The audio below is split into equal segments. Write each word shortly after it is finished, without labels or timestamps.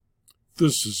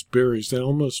This is Barry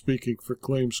Zalma speaking for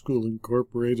Claim School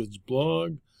Incorporated's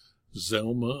blog,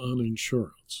 Zalma on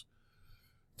Insurance.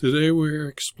 Today we are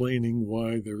explaining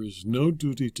why there is no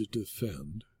duty to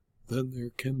defend, then there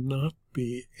cannot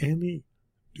be any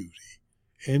duty,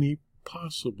 any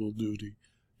possible duty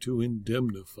to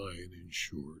indemnify an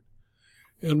insured,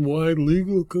 and why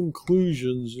legal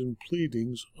conclusions in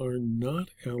pleadings are not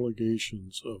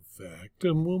allegations of fact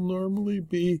and will normally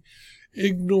be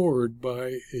ignored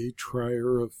by a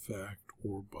trier of fact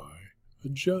or by a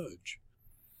judge.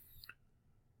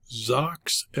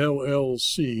 Zox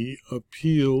LLC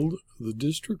appealed the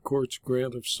district court's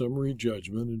grant of summary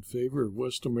judgment in favor of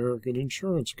West American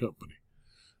Insurance Company.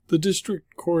 The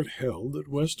district court held that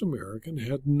West American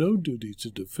had no duty to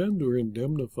defend or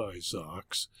indemnify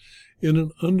Zox in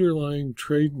an underlying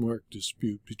trademark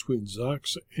dispute between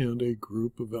Zox and a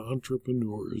group of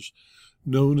entrepreneurs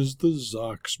known as the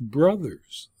Zox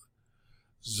brothers.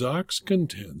 Zox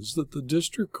contends that the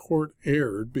district court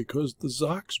erred because the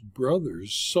Zox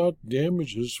brothers sought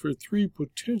damages for three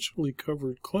potentially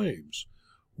covered claims: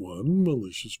 1,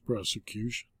 malicious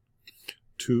prosecution;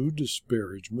 2,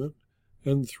 disparagement;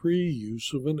 and 3,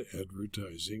 use of an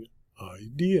advertising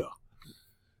idea.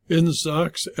 In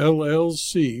Zox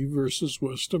LLC versus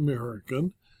West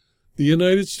American, the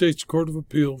United States Court of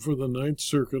Appeal for the Ninth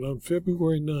Circuit on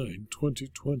February 9,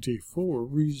 2024,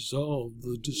 resolved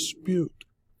the dispute.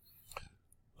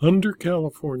 Under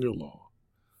California law,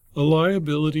 a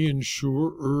liability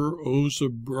insurer owes a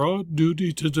broad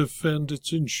duty to defend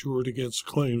its insured against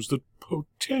claims that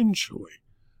potentially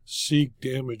seek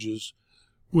damages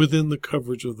within the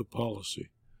coverage of the policy.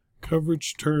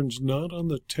 Coverage turns not on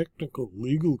the technical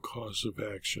legal cause of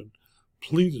action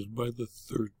pleaded by the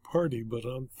third party, but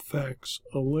on facts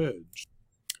alleged.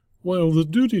 While the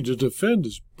duty to defend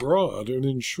is broad, an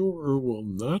insurer will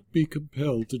not be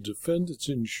compelled to defend its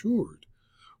insured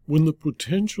when the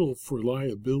potential for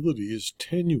liability is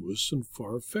tenuous and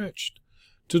far-fetched.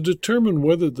 To determine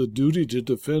whether the duty to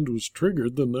defend was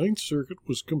triggered, the Ninth Circuit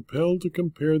was compelled to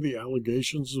compare the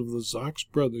allegations of the Zox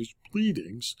brothers'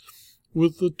 pleadings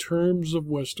with the terms of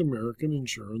West American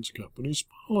Insurance Company's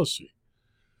policy.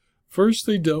 First,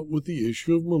 they dealt with the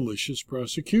issue of malicious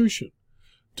prosecution.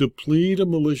 To plead a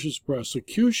malicious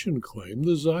prosecution claim,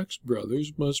 the Zox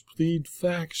brothers must plead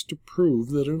facts to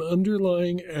prove that an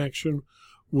underlying action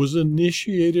was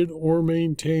initiated or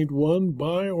maintained, 1,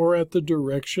 by or at the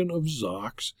direction of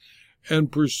Zox, and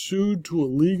pursued to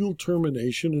a legal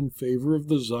termination in favor of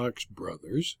the Zox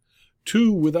brothers;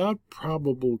 2, without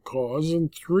probable cause;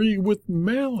 and 3, with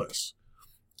malice.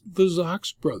 The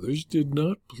Zox brothers did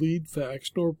not plead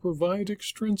facts nor provide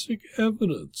extrinsic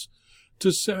evidence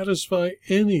to satisfy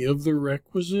any of the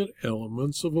requisite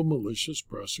elements of a malicious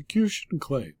prosecution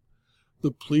claim.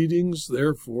 The pleadings,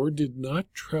 therefore, did not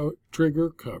trigger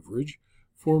coverage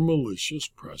for malicious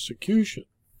prosecution.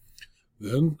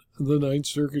 Then the Ninth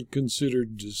Circuit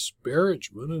considered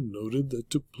disparagement and noted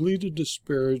that to plead a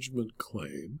disparagement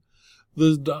claim,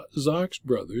 the Zox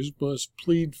brothers must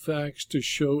plead facts to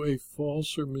show a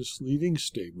false or misleading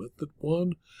statement that,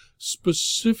 1,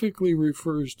 specifically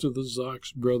refers to the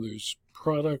Zox brothers'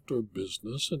 product or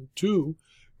business, and 2,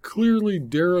 clearly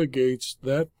derogates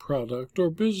that product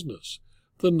or business.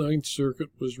 The Ninth Circuit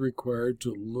was required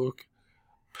to look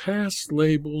past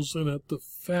labels and at the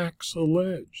facts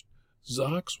alleged.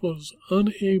 Zox was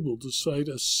unable to cite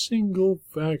a single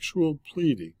factual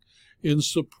pleading in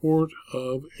support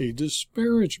of a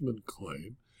disparagement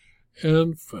claim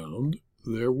and found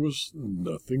there was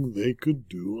nothing they could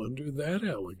do under that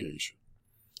allegation.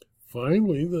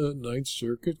 Finally, the Ninth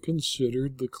Circuit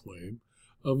considered the claim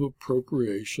of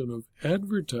appropriation of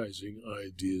advertising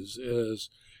ideas as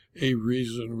a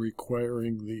reason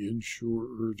requiring the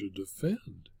insurer to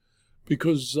defend,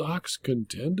 because Zox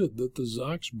contended that the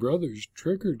Zox brothers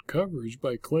triggered coverage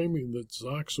by claiming that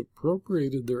Zox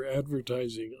appropriated their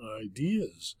advertising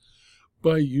ideas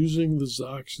by using the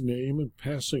Zox name and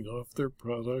passing off their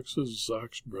products as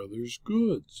Zox brothers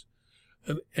goods.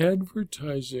 An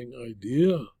advertising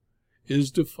idea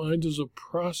is defined as a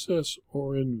process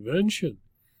or invention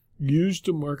used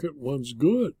to market one's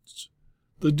goods.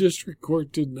 The district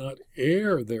court did not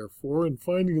err, therefore, in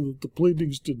finding that the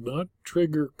pleadings did not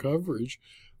trigger coverage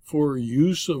for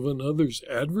use of another's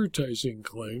advertising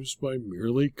claims by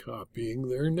merely copying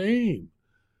their name.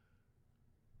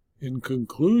 In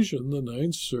conclusion, the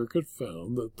Ninth Circuit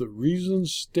found that the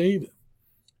reasons stated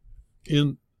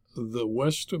in the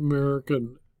West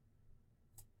American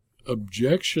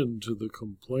objection to the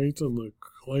complaint and the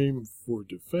claim for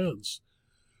defense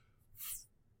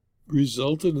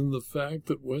resulted in the fact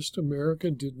that West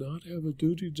American did not have a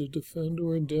duty to defend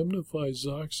or indemnify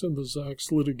Zox in the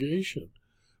Zox litigation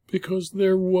because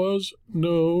there was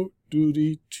no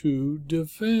duty to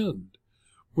defend.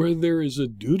 Where there is a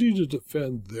duty to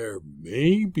defend, there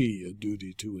may be a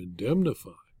duty to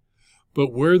indemnify.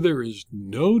 But where there is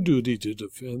no duty to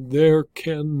defend, there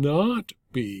cannot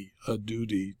be a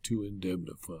duty to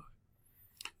indemnify.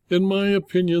 In my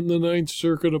opinion, the Ninth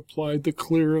Circuit applied the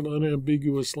clear and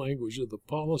unambiguous language of the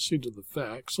policy to the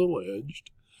facts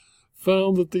alleged,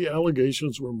 found that the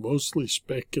allegations were mostly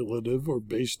speculative or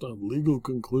based on legal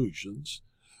conclusions,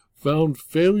 found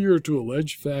failure to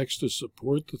allege facts to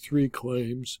support the three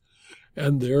claims,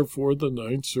 and therefore the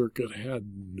Ninth Circuit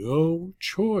had no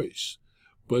choice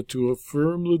but to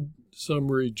affirm the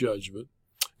summary judgment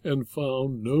and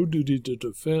found no duty to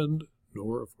defend,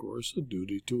 nor, of course, a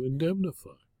duty to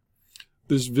indemnify.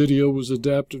 This video was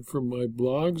adapted from my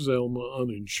blog, Zelma on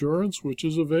Insurance, which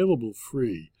is available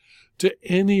free to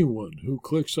anyone who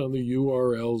clicks on the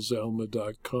URL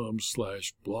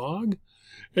zelma.com/blog.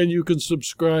 And you can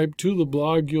subscribe to the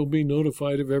blog. You'll be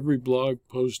notified of every blog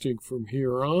posting from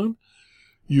here on,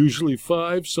 usually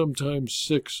 5, sometimes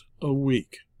 6 a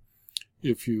week.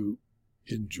 If you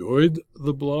enjoyed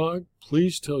the blog,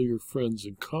 please tell your friends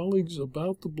and colleagues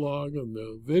about the blog and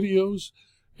the videos,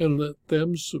 and let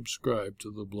them subscribe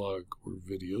to the blog or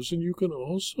videos. And you can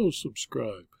also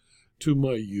subscribe to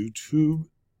my YouTube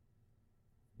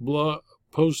blog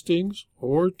postings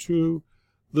or to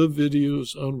the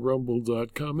videos on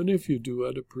rumble.com. And if you do,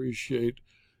 I'd appreciate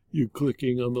you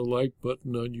clicking on the like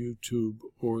button on YouTube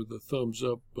or the thumbs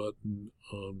up button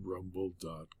on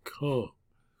rumble.com.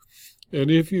 And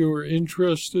if you are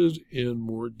interested in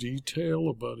more detail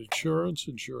about insurance,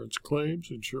 insurance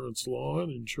claims, insurance law, and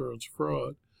insurance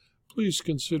fraud, please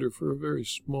consider, for a very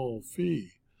small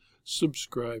fee,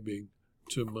 subscribing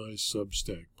to my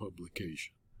Substack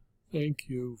publication. Thank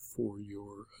you for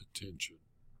your attention.